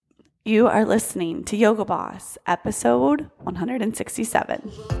You are listening to Yoga Boss, episode 167.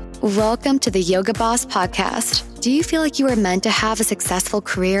 Welcome to the Yoga Boss podcast. Do you feel like you were meant to have a successful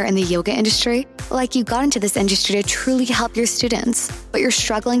career in the yoga industry? Like you got into this industry to truly help your students, but you're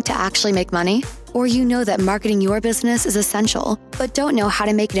struggling to actually make money? Or you know that marketing your business is essential, but don't know how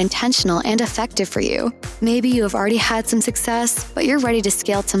to make it intentional and effective for you. Maybe you have already had some success, but you're ready to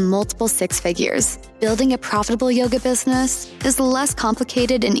scale to multiple six figures. Building a profitable yoga business is less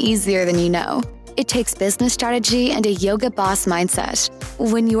complicated and easier than you know. It takes business strategy and a yoga boss mindset.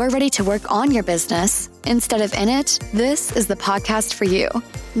 When you are ready to work on your business instead of in it, this is the podcast for you.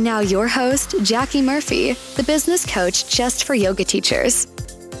 Now your host, Jackie Murphy, the business coach just for yoga teachers.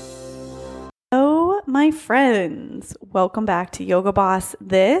 Oh, my friends, welcome back to Yoga Boss.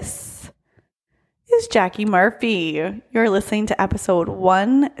 This is Jackie Murphy. You're listening to episode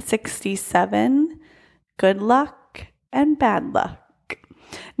 167, Good Luck and Bad Luck.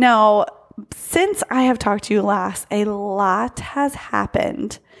 Now, since I have talked to you last, a lot has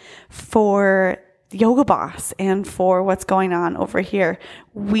happened for Yoga Boss and for what's going on over here.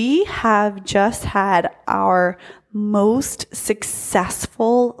 We have just had our most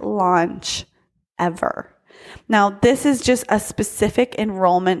successful launch ever. Now, this is just a specific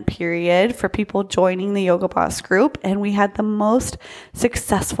enrollment period for people joining the Yoga Boss group, and we had the most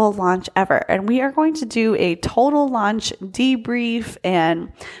successful launch ever. And we are going to do a total launch debrief,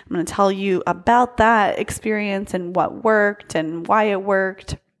 and I'm going to tell you about that experience and what worked and why it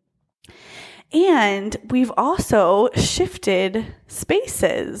worked. And we've also shifted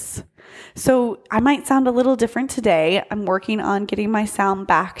spaces. So I might sound a little different today. I'm working on getting my sound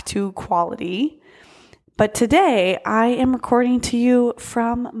back to quality. But today I am recording to you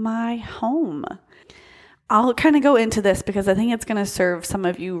from my home. I'll kind of go into this because I think it's going to serve some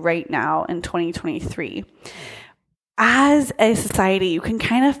of you right now in 2023. As a society, you can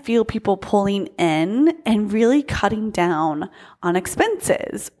kind of feel people pulling in and really cutting down on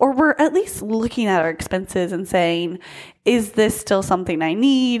expenses, or we're at least looking at our expenses and saying, is this still something I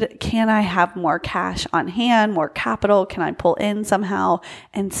need? Can I have more cash on hand, more capital? Can I pull in somehow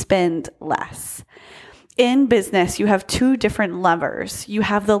and spend less? In business, you have two different levers. You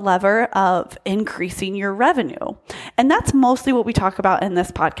have the lever of increasing your revenue. And that's mostly what we talk about in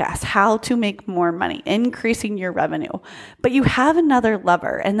this podcast, how to make more money, increasing your revenue. But you have another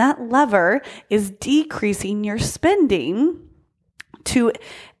lever, and that lever is decreasing your spending to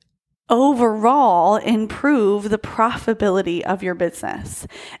overall improve the profitability of your business.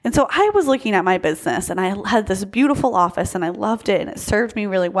 And so I was looking at my business and I had this beautiful office and I loved it and it served me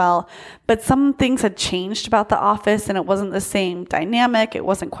really well. But some things had changed about the office and it wasn't the same dynamic. It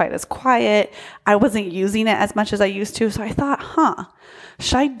wasn't quite as quiet. I wasn't using it as much as I used to. So I thought,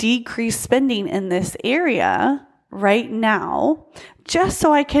 should I decrease spending in this area right now, just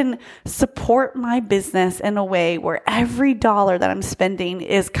so I can support my business in a way where every dollar that I'm spending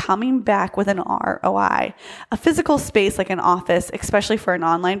is coming back with an ROI. A physical space like an office, especially for an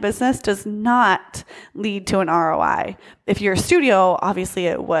online business, does not lead to an ROI. If you're a studio, obviously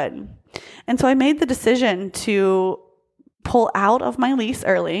it would. And so I made the decision to pull out of my lease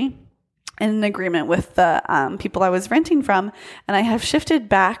early in an agreement with the people I was renting from, and I have shifted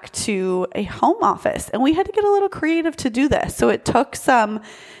back to a home office. And we had to get a little creative to do this. So it took some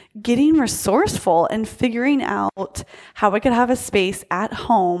getting resourceful and figuring out how I could have a space at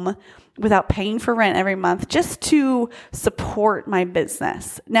home without paying for rent every month just to support my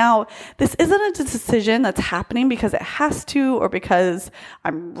business. Now, this isn't a decision that's happening because it has to or because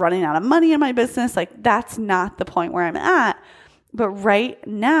I'm running out of money in my business. Like, that's not the point where I'm at. But right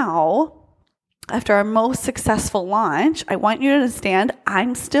now, after our most successful launch, I want you to understand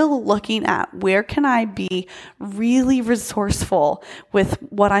I'm still looking at where can I be really resourceful with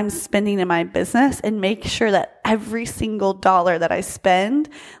what I'm spending in my business and make sure that every single dollar that I spend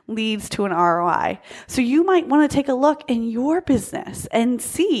leads to an ROI. So you might want to take a look in your business and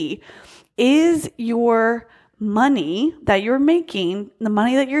see, is your money that you're making, the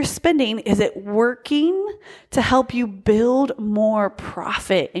money that you're spending, is it working to help you build more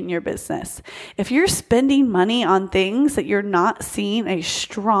profit in your business? If you're spending money on things that you're not seeing a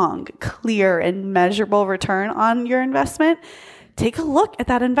strong, clear, and measurable return on your investment, take a look at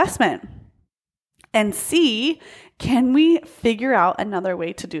that investment and see, can we figure out another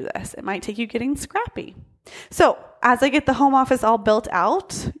way to do this? It might take you getting scrappy. So as I get the home office all built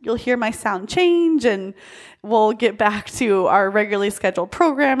out, you'll hear my sound change and we'll get back to our regularly scheduled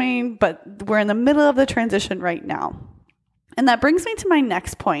programming, but we're in the middle of the transition right now. And that brings me to my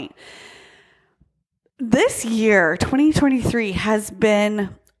next point. This year, 2023, has been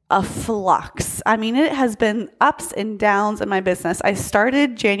a flux. I mean, it has been ups and downs in my business. I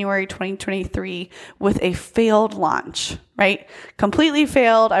started January 2023 with a failed launch, right? Completely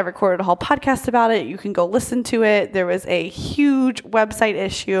failed. I recorded a whole podcast about it. You can go listen to it. There was a huge website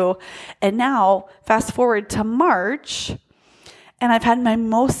issue. And now fast forward to March, and I've had my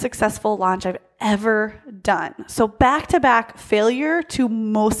most successful launch I've ever done. So back-to-back failure to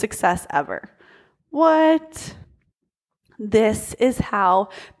most success ever. What? This is how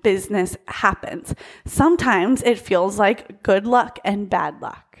business happens. Sometimes it feels like good luck and bad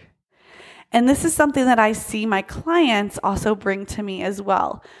luck. And this is something that I see my clients also bring to me as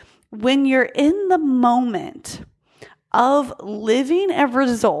well. When you're in the moment of living a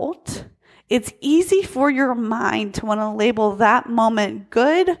result, it's easy for your mind to want to label that moment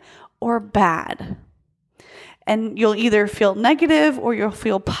good or bad. And you'll either feel negative or you'll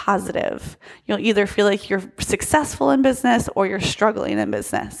feel positive. You'll either feel like you're successful in business or you're struggling in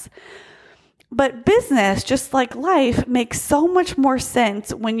business. But business, just like life, makes so much more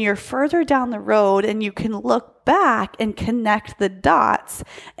sense when you're further down the road and you can look back and connect the dots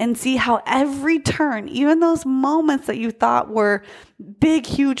and see how every turn, even those moments that you thought were big,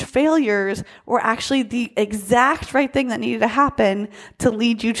 huge failures, were actually the exact right thing that needed to happen to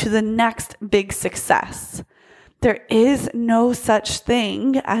lead you to the next big success. There is no such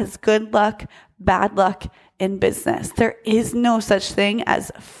thing as good luck, bad luck in business. There is no such thing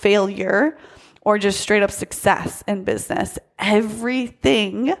as failure or just straight up success in business.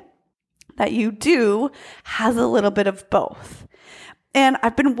 Everything that you do has a little bit of both. And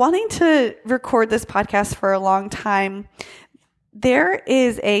I've been wanting to record this podcast for a long time. There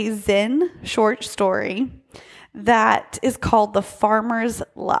is a Zen short story that is called The Farmer's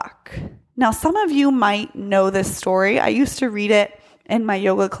Luck. Now, some of you might know this story. I used to read it in my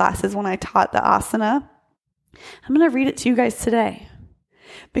yoga classes when I taught the asana. I'm going to read it to you guys today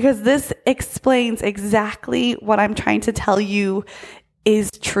because this explains exactly what I'm trying to tell you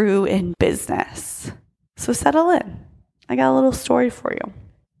is true in business. So settle in. I got a little story for you.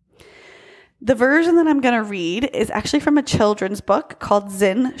 The version that I'm going to read is actually from a children's book called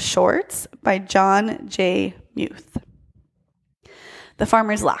Zen Shorts by John J. Muth. The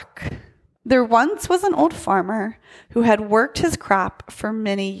Farmer's Luck. There once was an old farmer who had worked his crop for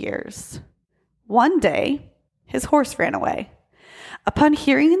many years. One day, his horse ran away. Upon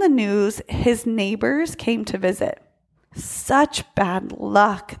hearing the news, his neighbors came to visit. Such bad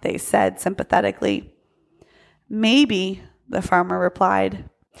luck, they said sympathetically. Maybe, the farmer replied.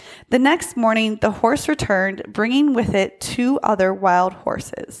 The next morning, the horse returned, bringing with it 2 other wild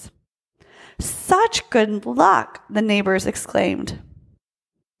horses. Such good luck, the neighbors exclaimed.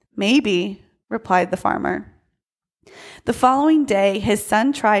 Maybe, replied the farmer. The following day, his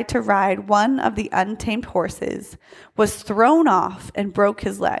son tried to ride one of the untamed horses, was thrown off, and broke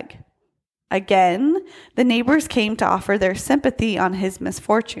his leg. Again, the neighbors came to offer their sympathy on his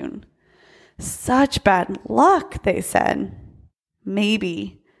misfortune. Such bad luck, they said.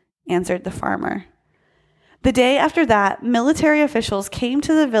 Maybe, answered the farmer. The day after that, military officials came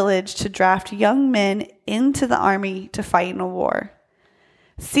to the village to draft young men into the army to fight in a war.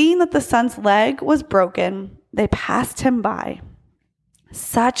 Seeing that the son's leg was broken, they passed him by.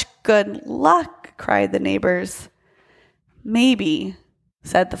 Such good luck, cried the neighbors. Maybe,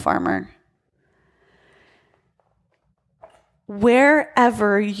 said the farmer.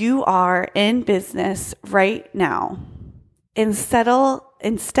 Wherever you are in business right now, instead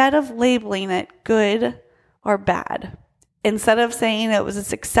of labeling it good or bad, instead of saying it was a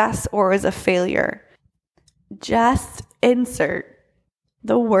success or was a failure, just insert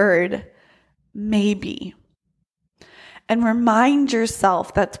the word maybe. And remind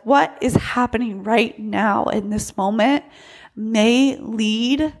yourself that what is happening right now in this moment may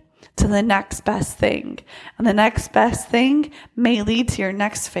lead to the next best thing. And the next best thing may lead to your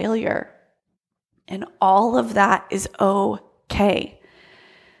next failure. And all of that is okay.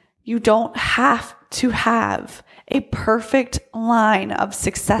 You don't have to have a perfect line of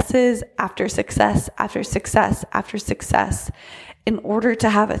successes after success after success after success in order to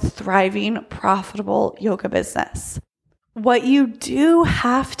have a thriving, profitable yoga business. What you do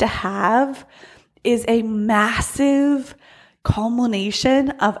have to have is a massive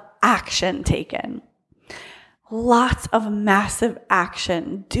culmination of action taken. Lots of massive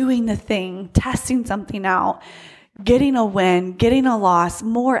action, doing the thing, testing something out, getting a win, getting a loss,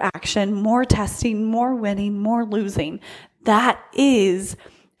 more action, more testing, more winning, more losing. That is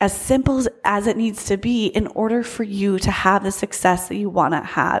as simple as it needs to be in order for you to have the success that you want to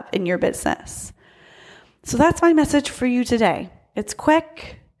have in your business. So that's my message for you today. It's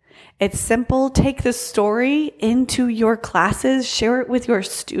quick. It's simple. Take the story into your classes, share it with your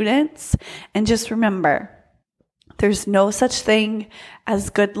students, and just remember, there's no such thing as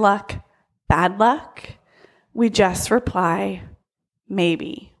good luck, bad luck. We just reply,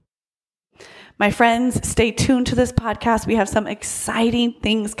 maybe. My friends, stay tuned to this podcast. We have some exciting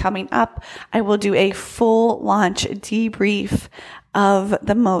things coming up. I will do a full launch debrief of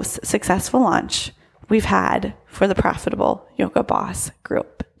the most successful launch we've had for the Profitable Yoga Boss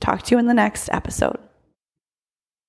Group. Talk to you in the next episode.